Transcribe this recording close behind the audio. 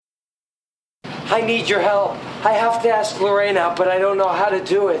I need your help. I have to ask Lorraine out, but I don't know how to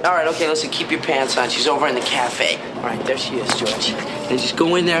do it. All right, okay, listen, keep your pants on. She's over in the cafe. All right, there she is, George. And just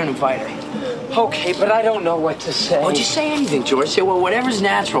go in there and invite her. Okay, but I don't know what to say. Well, just say anything, George. Say, well, whatever's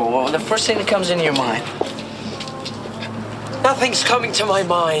natural. Well, the first thing that comes into your mind. Nothing's coming to my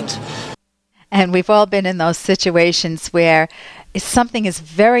mind. And we've all been in those situations where something is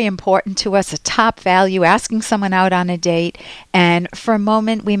very important to us, a top value, asking someone out on a date, and for a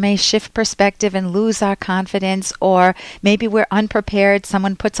moment we may shift perspective and lose our confidence, or maybe we're unprepared.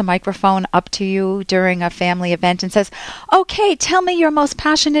 Someone puts a microphone up to you during a family event and says, okay, tell me your most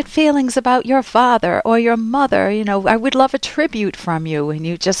passionate feelings about your father or your mother. You know, I would love a tribute from you. And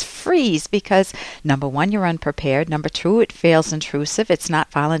you just freeze because, number one, you're unprepared. Number two, it feels intrusive. It's not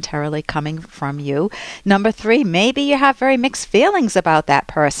voluntarily coming from you. Number three, maybe you have very mixed feelings about that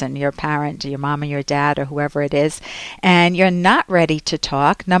person, your parent, your mom or your dad or whoever it is, and you're not ready to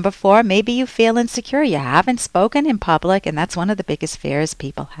talk. Number four, maybe you feel insecure. You haven't spoken in public, and that's one of the biggest fears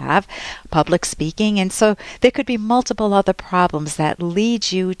people have, public speaking. And so there could be multiple other problems that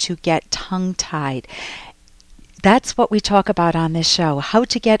lead you to get tongue-tied. That's what we talk about on this show, how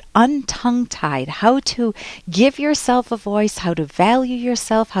to get untongue-tied, how to give yourself a voice, how to value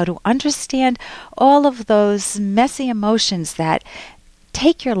yourself, how to understand all of those messy emotions that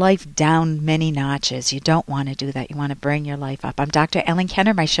take your life down many notches. You don't want to do that. You want to bring your life up. I'm Dr. Ellen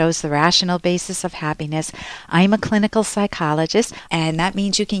Kenner. My show is The Rational Basis of Happiness. I'm a clinical psychologist, and that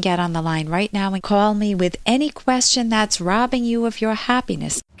means you can get on the line right now and call me with any question that's robbing you of your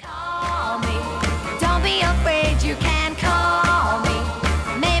happiness. Call me. Don't be afraid, you can call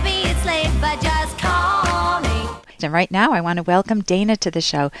me. Maybe it's late, but just call me. And right now, I want to welcome Dana to the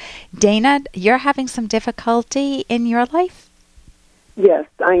show. Dana, you're having some difficulty in your life? Yes,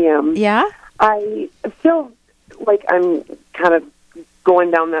 I am. Yeah? I feel like I'm kind of going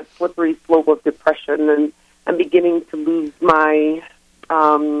down that slippery slope of depression, and I'm beginning to lose my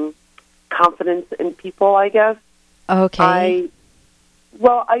confidence in people, I guess. Okay.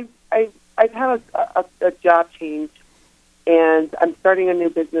 I've had a job change, and I'm starting a new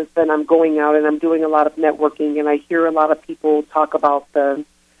business, and I'm going out, and I'm doing a lot of networking, and I hear a lot of people talk about the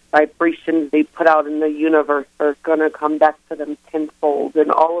vibrations they put out in the universe are going to come back to them tenfold,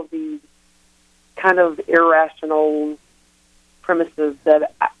 and all of these kind of irrational premises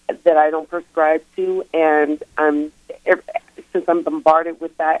that I don't prescribe to, and since I'm bombarded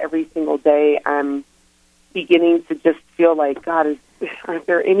with that every single day, I'm beginning to just feel like, God, aren't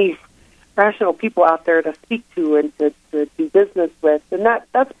there any rational people out there to speak to and to do business with? And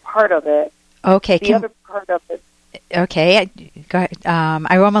that's part of it. Okay. The other part of it. Okay.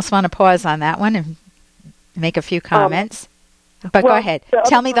 I almost want to pause on that one and make a few comments. But go ahead.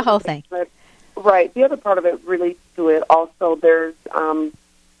 Tell me the whole thing. Right. The other part of it relates to it also. There's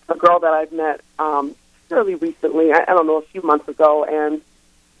a girl that I've met fairly recently, I don't know, a few months ago, and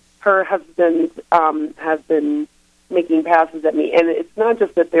her husband has been making passes at me. And it's not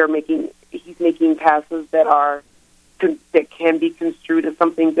just that he's making passes that can be construed as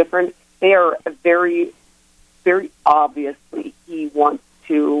something different. They are very, very obviously he wants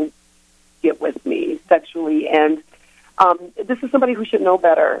to get with me sexually, and this is somebody who should know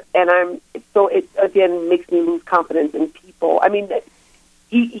better. And it again makes me lose confidence in people. I mean,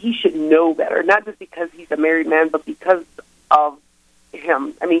 he should know better, not just because he's a married man, but because of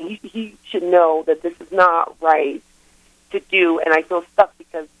him. I mean, he should know that this is not right to do, and I feel stuck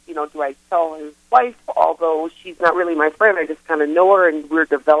because, do I tell his wife, although she's not really my friend, I just kind of know her, and we're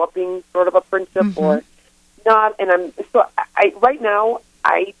developing sort of a friendship, or not? And right now,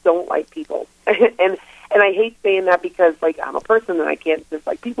 I don't like people, and I hate saying that because, I'm a person and I can't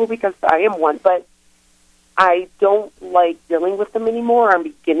dislike people because I am one, but I don't like dealing with them anymore. I'm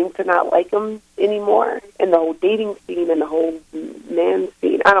beginning to not like them anymore, and the whole dating scene and the whole man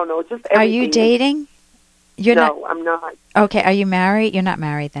scene. I don't know, just everything. Are you dating? No, I'm not. Okay, are you married? You're not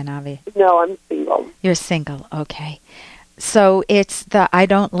married then, obviously. No, I'm single. You're single, okay. So it's the I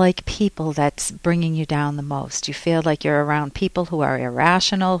don't like people that's bringing you down the most. You feel like you're around people who are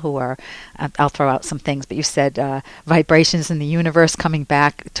irrational, who are, I'll throw out some things, but you said vibrations in the universe coming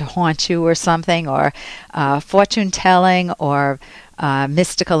back to haunt you or something, or fortune telling, or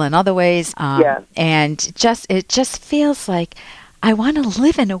mystical in other ways. Yes. And it just feels like I want to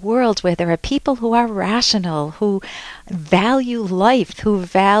live in a world where there are people who are rational, who value life, who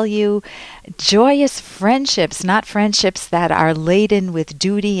value joyous friendships, not friendships that are laden with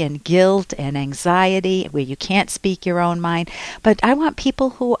duty and guilt and anxiety, where you can't speak your own mind. But I want people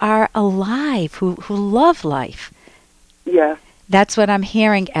who are alive, who love life. Yes. That's what I'm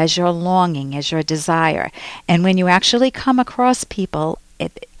hearing as your longing, as your desire. And when you actually come across people,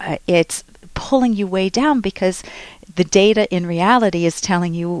 it's pulling you way down because the data in reality is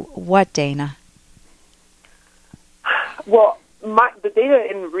telling you what, Dana? Well, the data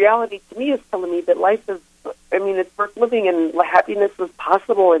in reality to me is telling me that life is, it's worth living and happiness is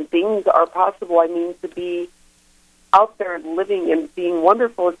possible and things are possible. To be out there and living and being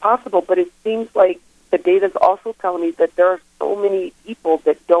wonderful is possible, but it seems like the data is also telling me that there are so many people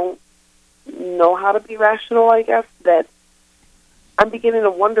that don't know how to be rational, I guess, that I'm beginning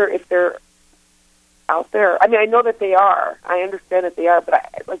to wonder if they're out there. I know that they are. I understand that they are, but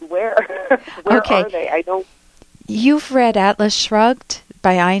where? Where Okay. are they? I don't. You've read Atlas Shrugged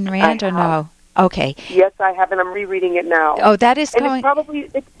by Ayn Rand or no? Okay. Yes, I have, and I'm rereading it now. Oh, that is and going...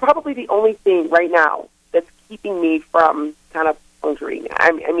 It's probably the only thing right now that's keeping me from kind of functioning.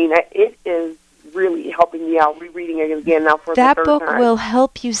 It is really helping me out, rereading it again now for the That third book time. will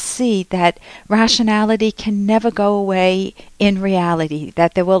help you see that rationality can never go away in reality,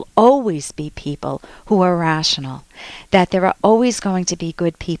 that there will always be people who are rational, that there are always going to be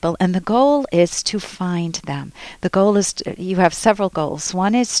good people, and the goal is to find them. The goal is, you have several goals.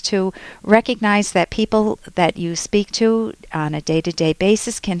 One is to recognize that people that you speak to on a day-to-day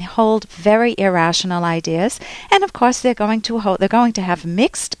basis can hold very irrational ideas, and of course they're going to have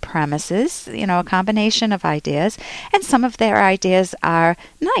mixed premises, a combination of ideas, and some of their ideas are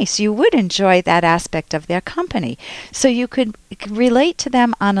nice. You would enjoy that aspect of their company. So you could relate to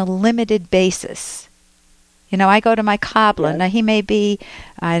them on a limited basis. I go to my cobbler. Yes. Now, he may be,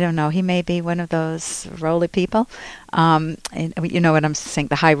 I don't know, he may be one of those roly people. And you know what I'm saying,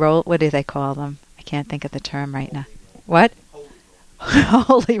 the high roll, what do they call them? I can't think of the term right now. What?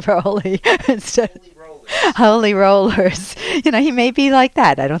 Holy roly. Holy rollers. He may be like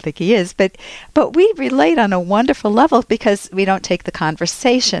that. I don't think he is. But we relate on a wonderful level because we don't take the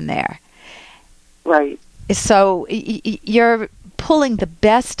conversation there. Right. So you're pulling the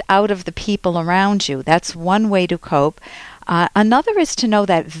best out of the people around you. That's one way to cope. Another is to know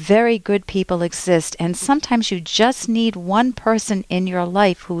that very good people exist, and sometimes you just need one person in your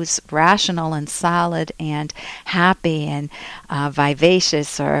life who's rational and solid and happy and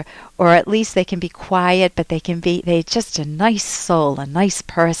vivacious, or at least they can be quiet, but they're just a nice soul, a nice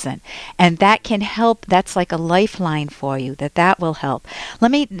person, and that can help. That's like a lifeline for you. That will help.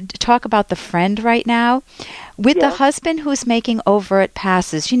 Let me talk about the friend right now. With the husband who's making overt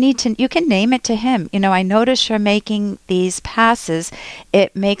passes, you can name it to him. I notice you're making these passes.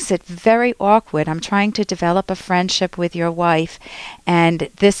 It makes it very awkward. I'm trying to develop a friendship with your wife, and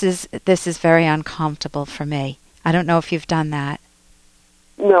this is very uncomfortable for me. I don't know if you've done that.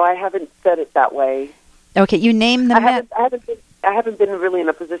 No, I haven't said it that way. Okay, you name the I haven't been really in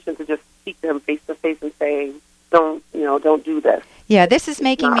a position to just speak to him face to face and say, don't do this. Yeah, this is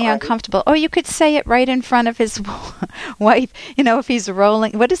making me uncomfortable. Or you could say it right in front of his wife. If he's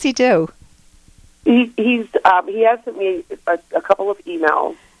rolling, what does he do? He has sent me a couple of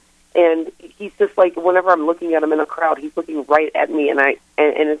emails, and he's just like, whenever I'm looking at him in a crowd, he's looking right at me, and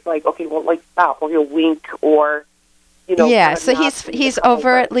it's like, okay, well, stop, or he'll wink, or Yeah, so he's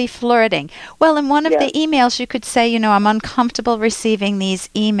overtly flirting. Well, in one of the emails, you could say, I'm uncomfortable receiving these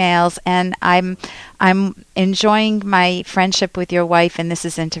emails, and I'm enjoying my friendship with your wife, and this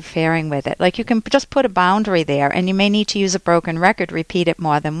is interfering with it. Like, you can just put a boundary there, and you may need to use a broken record, repeat it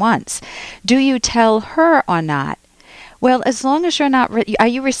more than once. Do you tell her or not? Well, as long as you're not, are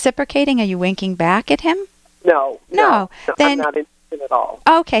you reciprocating? Are you winking back at him? No. Then I'm not interested at all.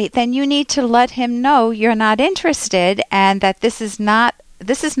 Okay, then you need to let him know you're not interested, and that it's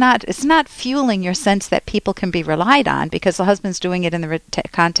not fueling your sense that people can be relied on, because the husband's doing it in the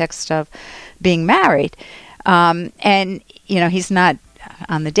context of being married, and he's not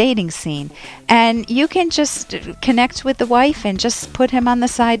on the dating scene. And you can just connect with the wife and just put him on the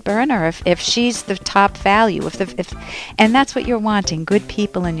side burner if she's the top value, and that's what you're wanting, good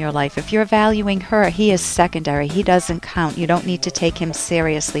people in your life. If you're valuing her, he is secondary. He doesn't count. You don't need to take him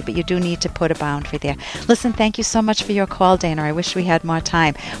seriously, but you do need to put a boundary there. Listen, thank you so much for your call, Dana. I wish we had more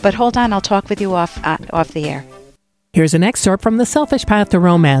time, but hold on, I'll talk with you off the air. Here's an excerpt from The Selfish Path to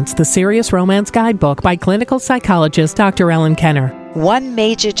Romance, the Serious Romance Guidebook by clinical psychologist Dr. Ellen Kenner. One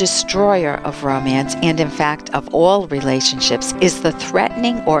major destroyer of romance, and in fact of all relationships, is the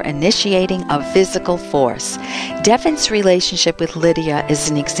threatening or initiating of physical force. Devin's relationship with Lydia is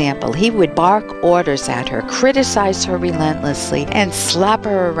an example. He would bark orders at her, criticize her relentlessly, and slap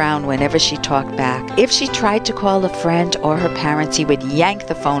her around whenever she talked back. If she tried to call a friend or her parents, he would yank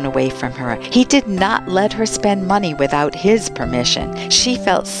the phone away from her. He did not let her spend money without his permission. She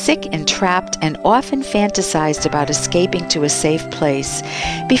felt sick and trapped, and often fantasized about escaping to a safe place place.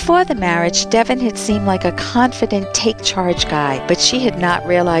 Before the marriage, Devin had seemed like a confident, take-charge guy, but she had not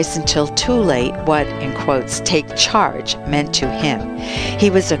realized until too late what, in quotes, take charge meant to him.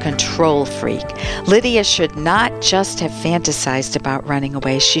 He was a control freak. Lydia should not just have fantasized about running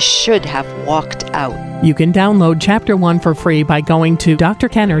away. She should have walked out. You can download Chapter 1 for free by going to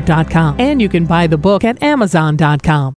drkenner.com, and you can buy the book at amazon.com.